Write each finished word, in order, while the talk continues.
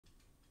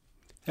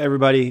Hey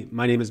everybody,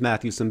 my name is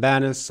Matthew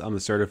Sambanis. I'm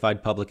a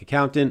certified public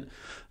accountant.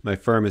 My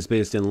firm is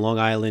based in Long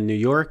Island, New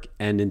York,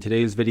 and in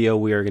today's video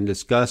we are going to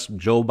discuss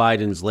Joe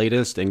Biden's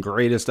latest and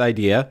greatest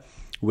idea,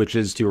 which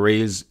is to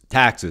raise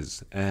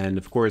taxes. And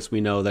of course we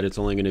know that it's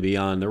only going to be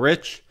on the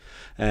rich,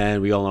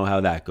 and we all know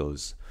how that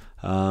goes.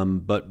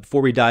 But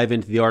before we dive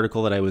into the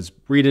article that I was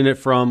reading it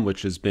from,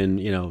 which has been,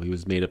 he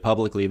was made it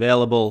publicly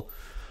available,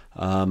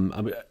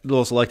 I'd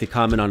also like to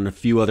comment on a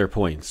few other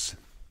points.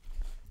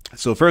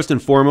 So first and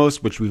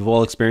foremost, which we've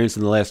all experienced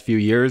in the last few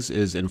years,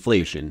 is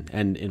inflation.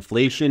 And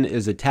inflation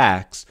is a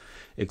tax,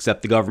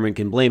 except the government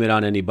can blame it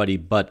on anybody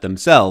but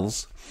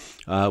themselves,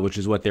 which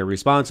is what they're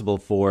responsible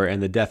for.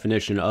 And the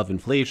definition of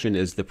inflation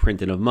is the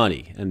printing of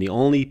money. And the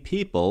only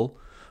people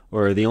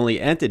or the only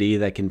entity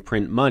that can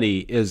print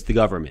money is the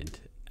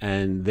government.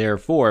 And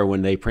therefore,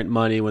 when they print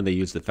money, when they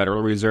use the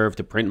Federal Reserve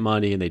to print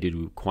money and they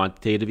do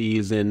quantitative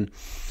easing,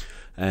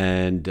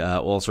 and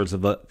all sorts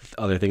of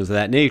other things of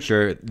that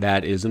nature,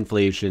 that is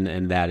inflation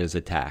and that is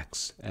a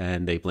tax.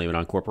 And they blame it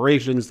on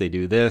corporations. They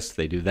do this,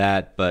 they do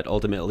that, but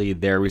ultimately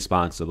they're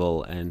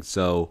responsible. And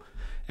so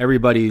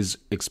everybody's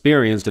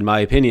experienced, in my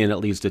opinion, at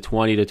least a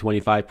 20 to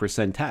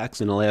 25%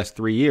 tax in the last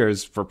 3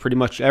 years for pretty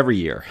much every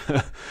year,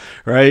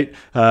 right?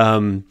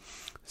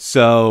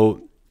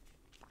 So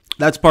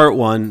that's part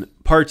one.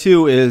 Part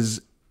two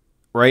is,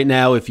 right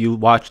now, if you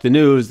watch the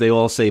news, they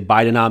all say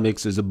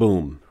Bidenomics is a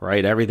boom,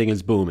 right? Everything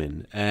is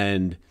booming.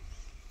 And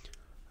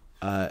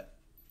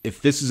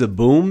if this is a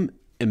boom,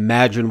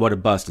 imagine what a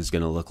bust is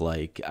going to look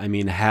like. I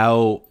mean,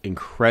 how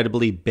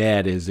incredibly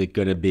bad is it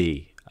going to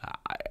be?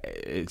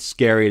 It's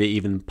scary to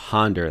even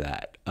ponder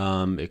that,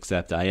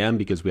 except I am,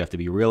 because we have to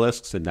be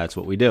realists, and that's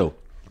what we do.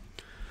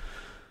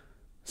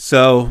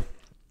 So,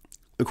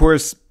 of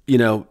course,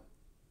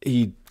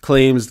 he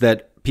claims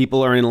that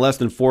people earning less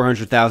than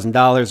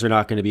 $400,000 are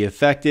not going to be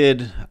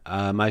affected.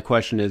 My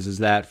question is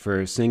that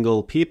for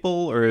single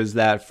people or is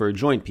that for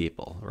joint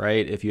people,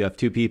 right? If you have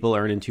two people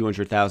earning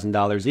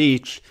 $200,000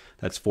 each,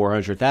 that's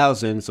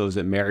 $400,000. So is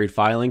it married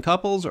filing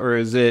couples or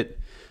is it,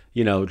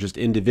 just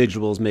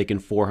individuals making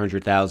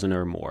 $400,000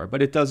 or more?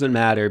 But it doesn't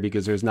matter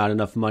because there's not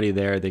enough money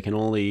there. They can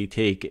only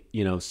take,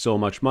 so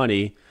much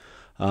money.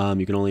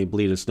 You can only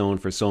bleed a stone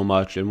for so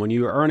much. And when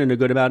you're earning a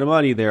good amount of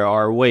money, there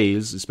are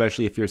ways,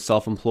 especially if you're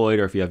self-employed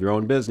or if you have your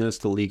own business,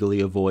 to legally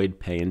avoid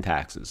paying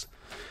taxes.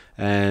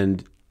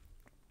 And,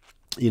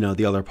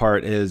 the other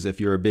part is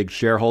if you're a big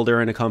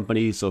shareholder in a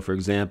company. So, for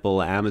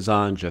example,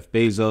 Amazon, Jeff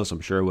Bezos,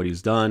 I'm sure what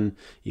he's done,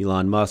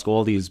 Elon Musk,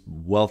 all these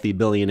wealthy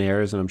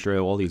billionaires, and I'm sure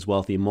all these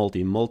wealthy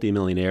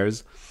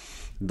multi-millionaires,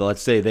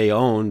 let's say they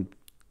own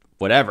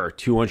whatever,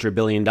 $200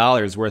 billion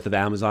worth of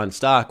Amazon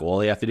stock. All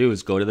they have to do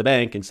is go to the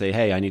bank and say,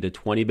 hey, I need a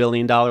 $20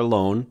 billion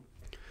loan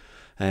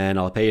and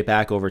I'll pay it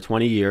back over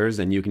 20 years.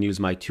 And you can use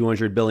my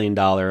 $200 billion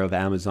of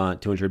Amazon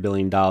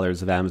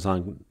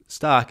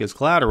stock as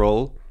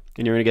collateral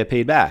and you're going to get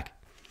paid back.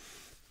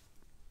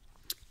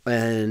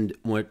 And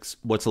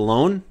what's a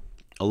loan?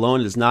 A loan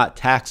is not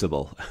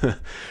taxable,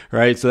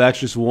 right? So that's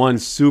just one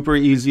super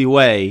easy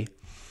way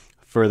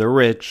for the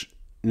rich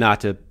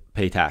not to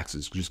pay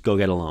taxes. Just go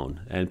get a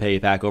loan and pay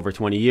it back over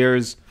 20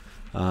 years.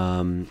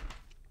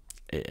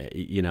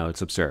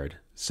 It's absurd.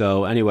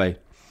 So anyway,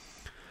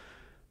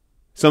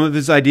 some of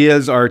his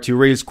ideas are to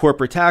raise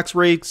corporate tax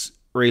rates,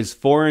 raise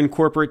foreign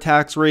corporate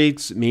tax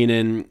rates,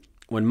 meaning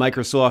when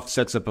Microsoft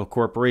sets up a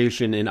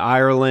corporation in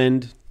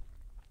Ireland,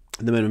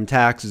 the minimum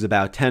tax is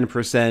about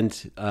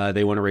 10%.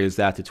 They want to raise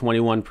that to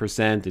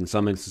 21%. In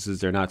some instances,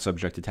 they're not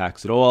subject to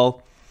tax at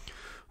all,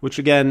 which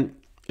again,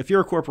 if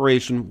you're a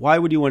corporation, why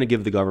would you want to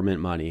give the government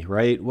money,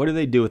 right? What do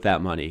they do with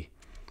that money?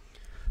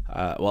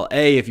 Well,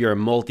 A, if you're a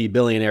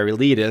multi-billionaire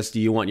elitist, do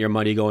you want your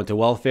money going to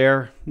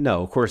welfare?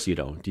 No, of course you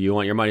don't. Do you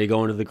want your money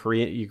going to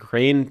the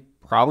Ukraine?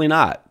 Probably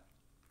not.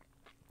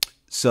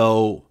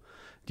 So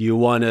do you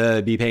want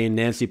to be paying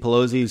Nancy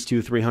Pelosi's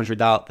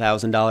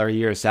 $200,000-$300,000 a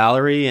year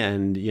salary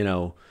and,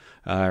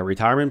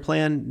 retirement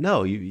plan?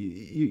 No,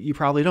 you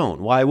probably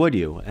don't. Why would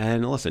you?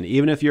 And listen,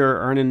 even if you're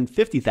earning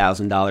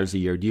 $50,000 a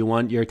year, do you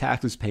want your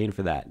taxes paying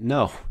for that?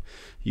 No,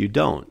 you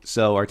don't.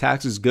 So are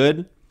taxes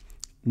good?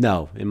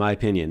 No, in my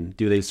opinion.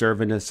 Do they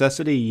serve a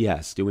necessity?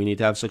 Yes. Do we need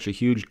to have such a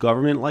huge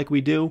government like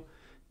we do?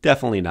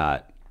 Definitely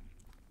not.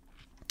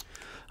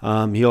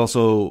 He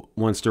also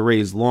wants to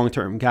raise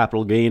long-term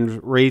capital gain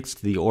rates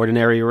to the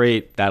ordinary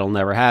rate. That'll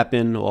never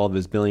happen. All of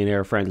his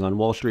billionaire friends on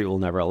Wall Street will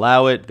never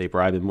allow it. They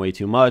bribe him way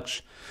too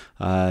much.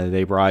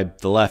 They bribe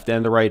the left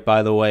and the right,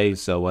 by the way.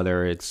 So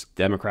whether it's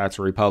Democrats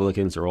or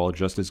Republicans, are all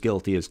just as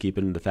guilty as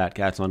keeping the fat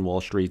cats on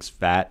Wall Street's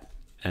fat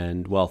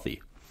and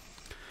wealthy.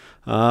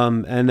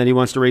 And then he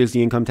wants to raise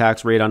the income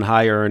tax rate on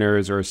high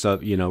earners or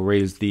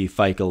raise the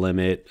FICA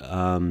limit,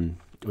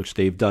 which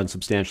they've done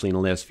substantially in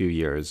the last few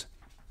years.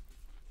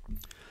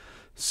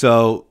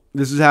 So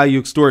this is how you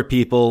extort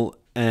people.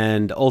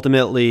 And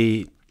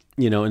ultimately,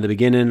 in the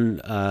beginning,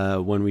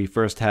 when we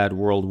first had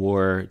World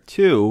War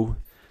II,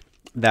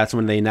 that's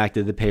when they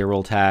enacted the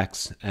payroll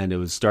tax, and it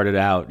was started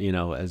out,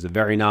 as a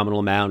very nominal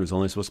amount. It was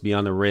only supposed to be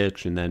on the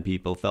rich, and then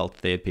people felt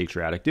that they had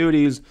patriotic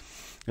duties,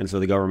 And so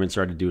the government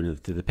started doing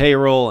it to the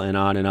payroll and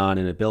on,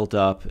 and it built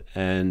up.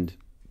 And,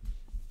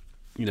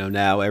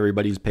 now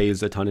everybody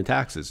pays a ton of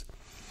taxes.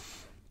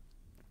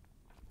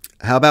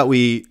 How about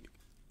we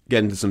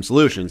get into some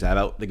solutions? How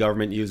about the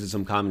government uses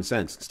some common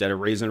sense? Instead of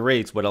raising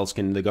rates, what else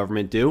can the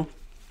government do?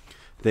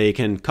 They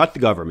can cut the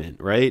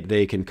government, right?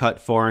 They can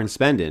cut foreign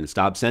spending,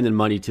 stop sending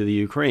money to the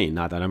Ukraine.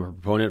 Not that I'm a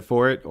proponent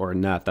for it or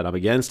not that I'm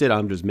against it.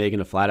 I'm just making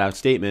a flat out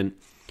statement.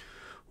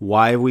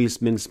 Why have we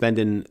been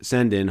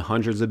sending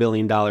hundreds of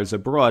billions of dollars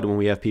abroad when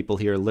we have people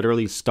here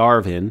literally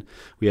starving?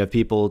 We have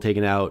people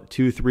taking out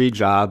 2-3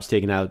 jobs,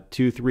 taking out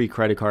 2-3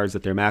 credit cards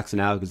that they're maxing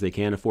out because they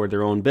can't afford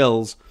their own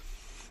bills,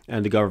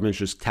 and the government's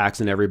just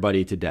taxing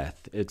everybody to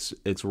death. It's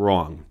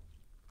wrong.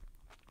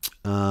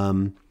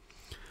 And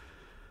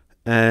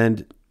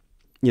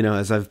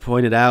as I've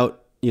pointed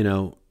out,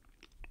 you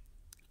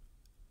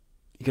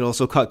can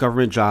also cut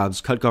government jobs,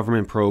 cut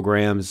government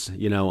programs.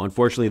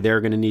 Unfortunately, they're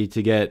going to need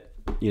to get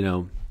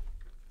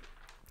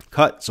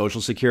cut.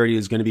 Social Security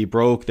is going to be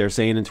broke. They're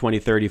saying in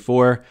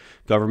 2034.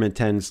 Government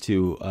tends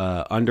to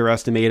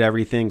underestimate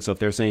everything. So if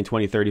they're saying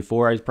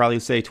 2034, I'd probably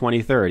say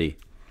 2030.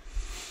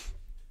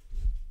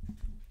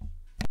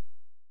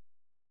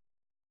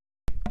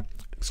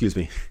 Excuse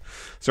me.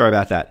 Sorry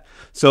about that.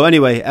 So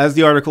anyway, as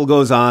the article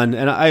goes on,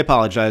 and I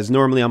apologize,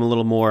 normally I'm a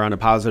little more on a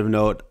positive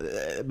note,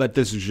 but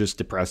this is just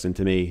depressing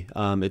to me.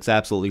 It's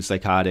absolutely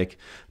psychotic.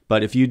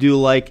 But if you do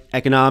like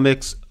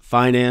economics,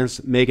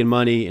 finance, making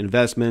money,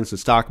 investments, the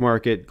stock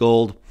market,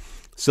 gold,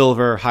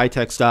 silver,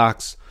 high-tech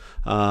stocks,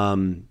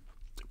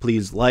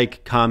 please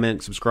like,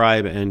 comment,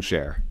 subscribe, and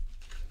share.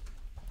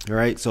 All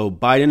right, so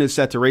Biden is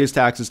set to raise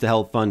taxes to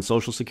help fund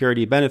Social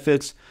Security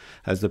benefits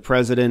as the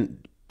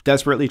president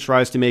desperately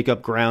tries to make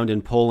up ground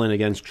in polling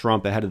against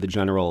Trump ahead of the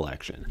general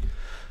election.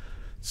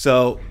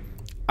 So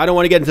I don't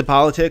want to get into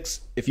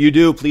politics. If you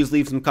do, please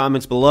leave some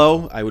comments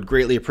below. I would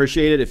greatly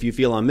appreciate it. If you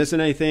feel I'm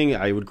missing anything,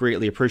 I would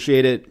greatly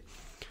appreciate it.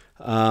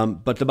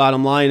 But the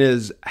bottom line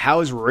is, how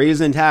is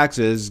raising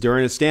taxes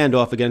during a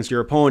standoff against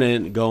your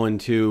opponent going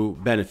to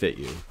benefit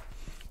you?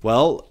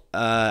 Well,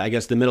 I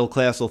guess the middle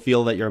class will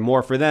feel that you're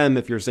more for them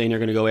if you're saying you're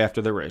going to go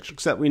after the rich.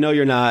 Except we know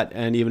you're not,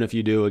 and even if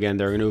you do, again,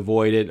 they're going to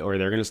avoid it, or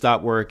they're going to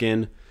stop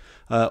working,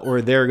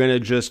 or they're going to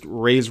just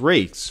raise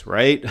rates,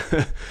 right?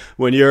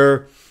 When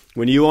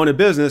you own a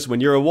business,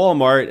 when you're a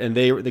Walmart and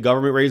the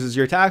government raises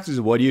your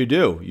taxes, what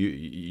do?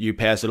 You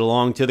pass it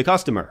along to the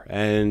customer.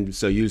 And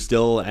so you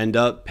still end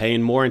up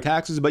paying more in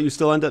taxes, but you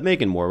still end up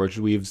making more, which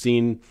we've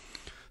seen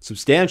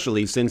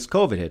substantially since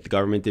COVID hit. The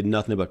government did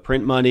nothing but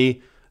print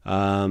money.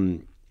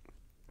 And,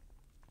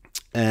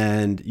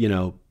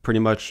 pretty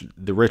much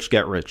the rich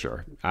get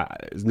richer.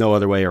 There's no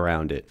other way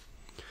around it.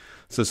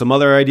 So some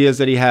other ideas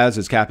that he has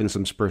is capping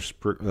some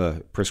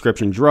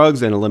prescription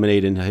drugs and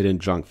eliminating hidden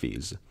junk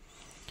fees.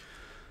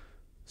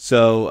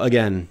 So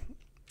again,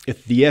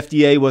 if the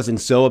FDA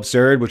wasn't so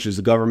absurd, which is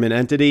a government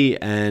entity,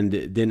 and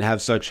didn't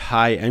have such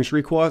high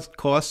entry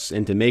costs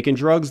into making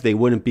drugs, they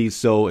wouldn't be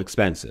so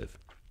expensive.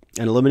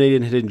 And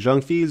eliminating hidden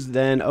junk fees,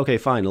 then okay,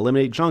 fine,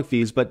 eliminate junk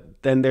fees,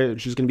 but then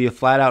there's just going to be a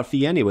flat out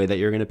fee anyway that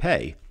you're going to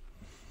pay.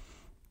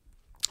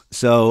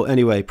 So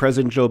anyway,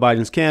 President Joe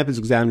Biden's camp is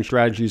examining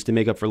strategies to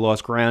make up for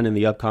lost ground in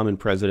the upcoming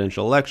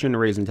presidential election.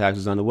 Raising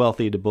taxes on the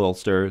wealthy to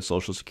bolster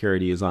Social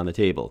Security is on the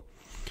table.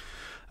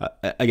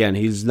 Again,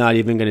 he's not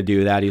even going to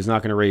do that. He's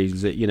not going to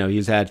raise it.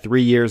 He's had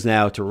 3 years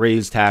now to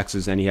raise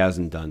taxes, and he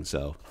hasn't done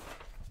so.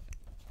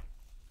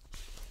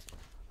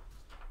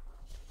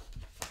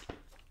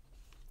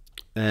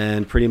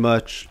 And pretty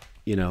much,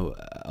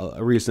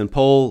 a recent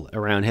poll,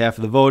 around half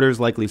of the voters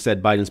likely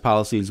said Biden's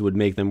policies would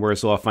make them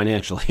worse off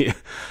financially. This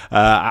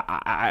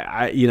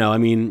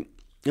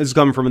is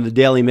coming from the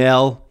Daily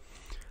Mail.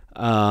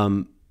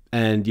 And,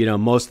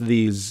 most of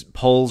these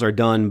polls are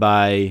done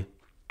by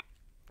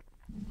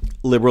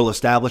liberal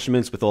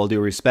establishments, with all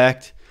due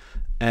respect.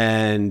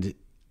 And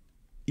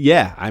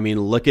yeah,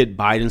 look at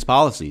Biden's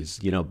policies.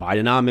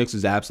 Bidenomics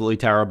is absolutely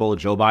terrible.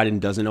 Joe Biden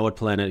doesn't know what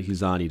planet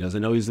he's on. He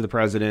doesn't know he's the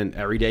president.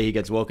 Every day he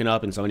gets woken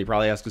up and somebody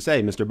probably has to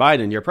say, Mr.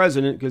 Biden, you're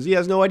president, because he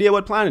has no idea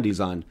what planet he's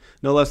on,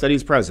 no less that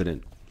he's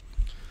president.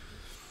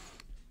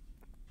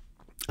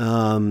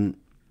 And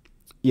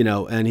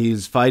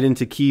he's fighting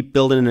to keep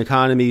building an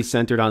economy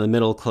centered on the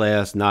middle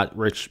class, not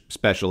rich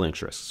special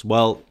interests.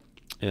 Well,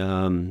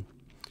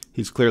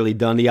 he's clearly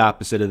done the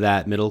opposite of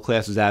that. Middle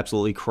class is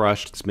absolutely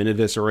crushed. It's been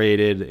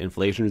eviscerated.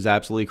 Inflation has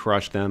absolutely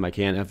crushed them. I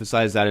can't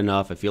emphasize that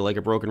enough. I feel like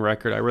a broken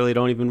record. I really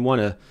don't even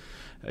want to,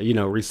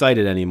 recite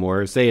it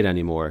anymore or say it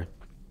anymore.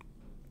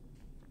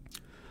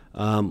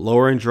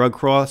 Lowering drug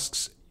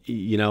costs.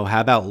 How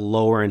about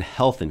lowering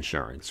health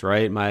insurance,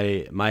 right?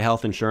 My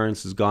health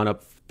insurance has gone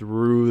up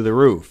through the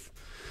roof.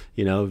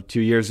 2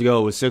 years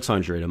ago it was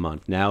 $600 a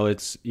month. Now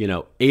it's,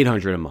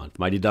 $800 a month.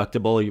 My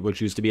deductible,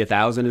 which used to be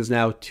 $1,000, is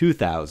now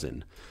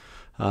 $2,000.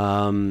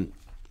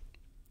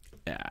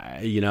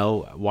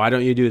 Why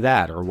don't you do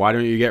that? Or why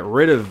don't you get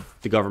rid of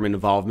the government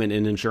involvement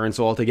in insurance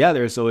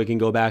altogether so it can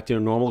go back to a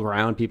normal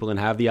ground? People can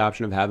have the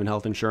option of having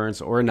health insurance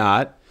or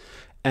not.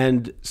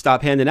 and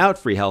stop handing out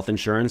free health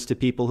insurance to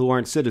people who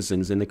aren't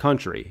citizens in the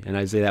country. And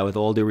I say that with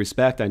all due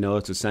respect. I know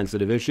it's a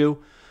sensitive issue,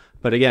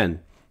 but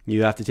again,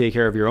 you have to take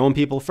care of your own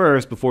people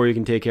first before you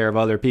can take care of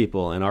other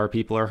people, and our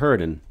people are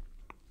hurting.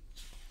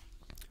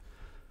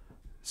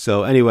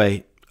 So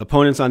anyway,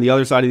 opponents on the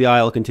other side of the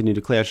aisle continue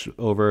to clash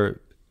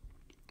over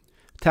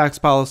tax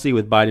policy,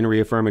 with Biden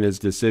reaffirming his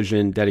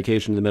decision,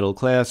 dedication to the middle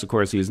class. Of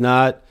course, he's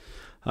not.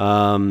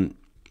 The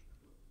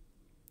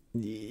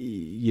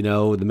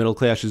middle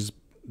class has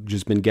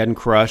just been getting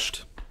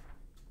crushed.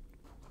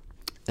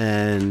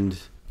 And,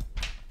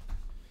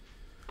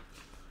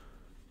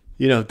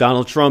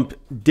 Donald Trump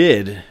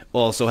did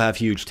also have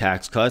huge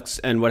tax cuts.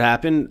 And what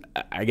happened?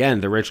 Again,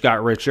 the rich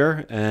got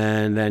richer,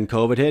 and then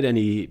COVID hit, and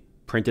he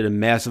printed a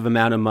massive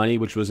amount of money,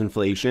 which was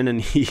inflation.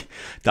 And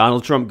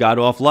Donald Trump got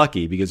off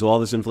lucky, because all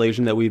this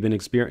inflation that we've been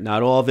experiencing,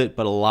 not all of it,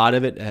 but a lot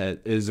of it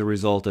is a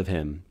result of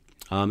him.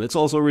 It's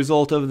also a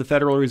result of the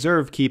Federal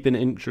Reserve keeping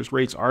interest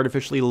rates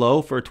artificially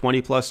low for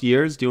 20 plus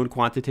years, doing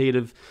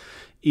quantitative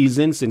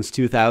easing since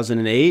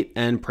 2008,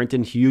 and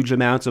printing huge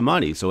amounts of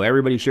money. So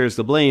everybody shares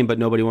the blame, but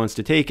nobody wants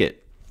to take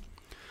it.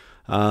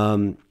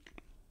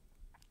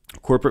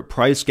 Corporate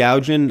price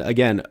gouging.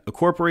 Again, a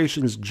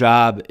corporation's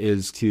job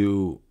is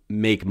to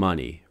make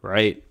money,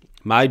 right?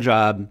 My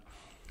job,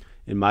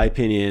 in my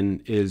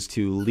opinion, is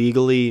to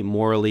legally,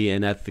 morally,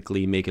 and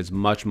ethically make as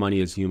much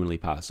money as humanly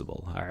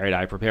possible. All right,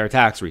 I prepare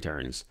tax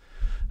returns.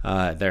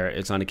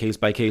 It's on a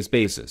case-by-case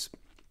basis.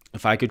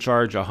 If I could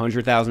charge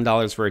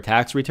 $100,000 for a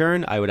tax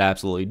return, I would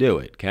absolutely do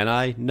it. Can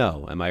I?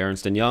 No. Am I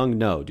Ernst & Young?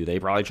 No. Do they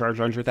probably charge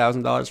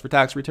 $100,000 for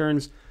tax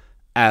returns?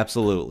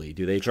 Absolutely.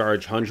 Do they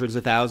charge hundreds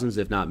of thousands,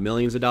 if not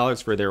millions of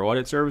dollars for their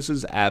audit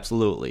services?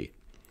 Absolutely.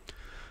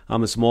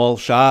 I'm a small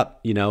shop.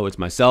 It's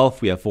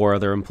myself. We have 4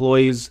 other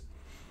employees.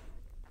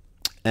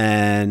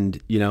 And,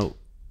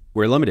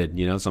 we're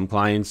limited. Some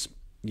clients,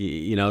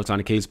 it's on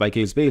a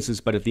case-by-case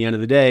basis. But at the end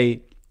of the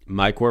day,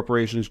 my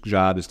corporation's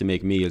job is to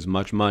make me as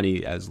much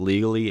money as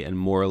legally and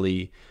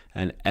morally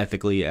and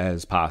ethically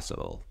as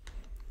possible.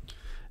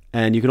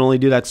 And you can only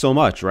do that so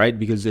much, right?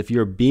 Because if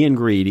you're being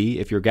greedy,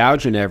 if you're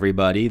gouging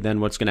everybody, then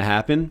what's going to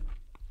happen?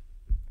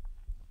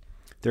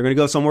 They're going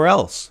to go somewhere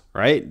else,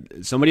 right?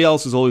 Somebody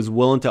else is always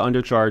willing to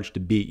undercharge to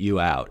beat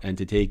you out and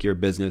to take your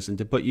business and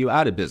to put you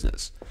out of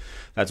business.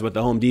 That's what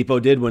the Home Depot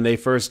did when they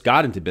first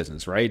got into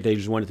business, right? They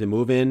just wanted to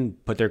move in,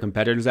 put their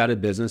competitors out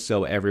of business,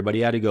 so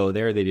everybody had to go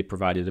there. They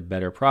provided a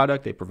better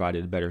product, they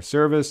provided a better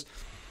service,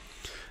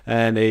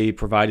 and they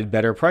provided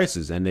better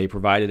prices, and they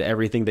provided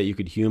everything that you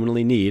could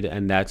humanly need,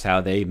 and that's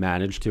how they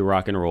managed to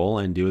rock and roll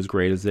and do as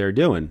great as they're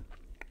doing.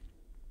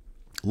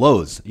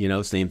 Lowe's,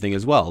 same thing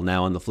as well.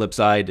 Now, on the flip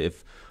side,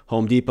 if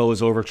Home Depot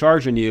is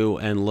overcharging you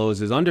and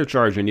Lowe's is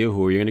undercharging you,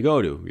 who are you going to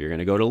go to? You're going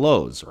to go to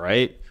Lowe's,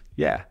 right?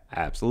 Yeah,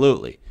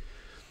 absolutely.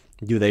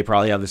 Do they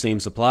probably have the same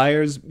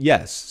suppliers?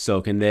 Yes. So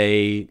can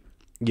they,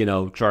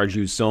 charge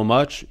you so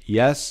much?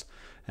 Yes.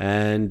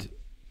 And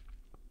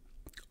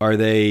are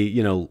they,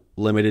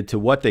 limited to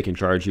what they can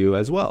charge you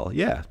as well?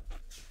 Yeah.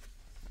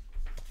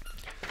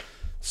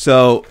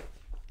 So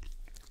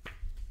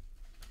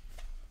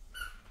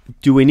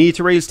do we need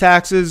to raise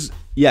taxes?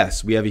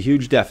 Yes, we have a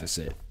huge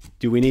deficit.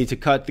 Do we need to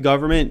cut the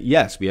government?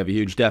 Yes, we have a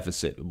huge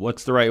deficit.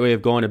 What's the right way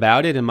of going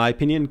about it? In my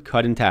opinion,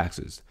 cutting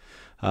taxes.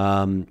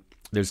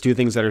 There's 2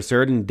 things that are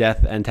certain: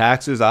 death and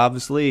taxes,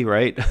 obviously,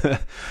 right?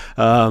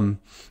 I'm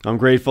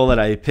grateful that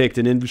I picked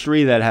an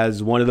industry that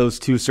has one of those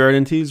 2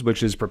 certainties,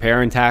 which is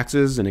preparing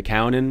taxes and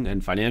accounting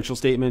and financial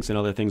statements and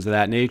other things of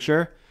that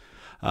nature.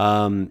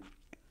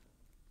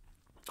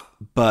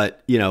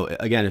 But,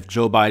 again, if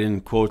Joe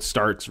Biden, quote,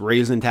 starts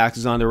raising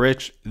taxes on the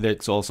rich,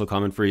 that's also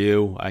coming for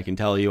you. I can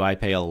tell you I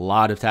pay a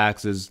lot of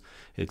taxes.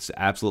 It's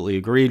absolutely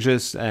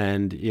egregious.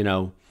 And,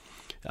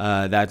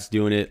 that's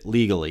doing it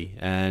legally.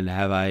 And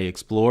have I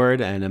explored,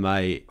 and am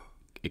I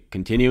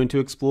continuing to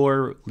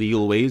explore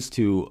legal ways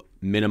to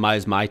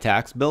minimize my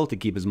tax bill to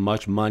keep as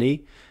much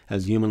money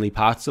as humanly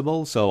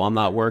possible so I'm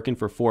not working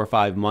for 4 or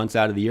 5 months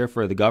out of the year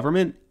for the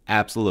government?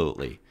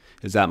 Absolutely.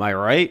 Is that my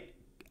right?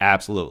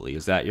 Absolutely.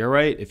 Is that your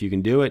right? If you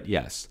can do it,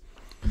 yes.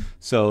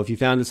 So if you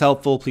found this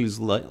helpful, please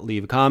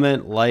leave a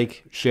comment,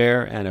 like,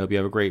 share, and I hope you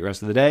have a great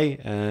rest of the day,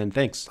 and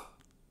thanks.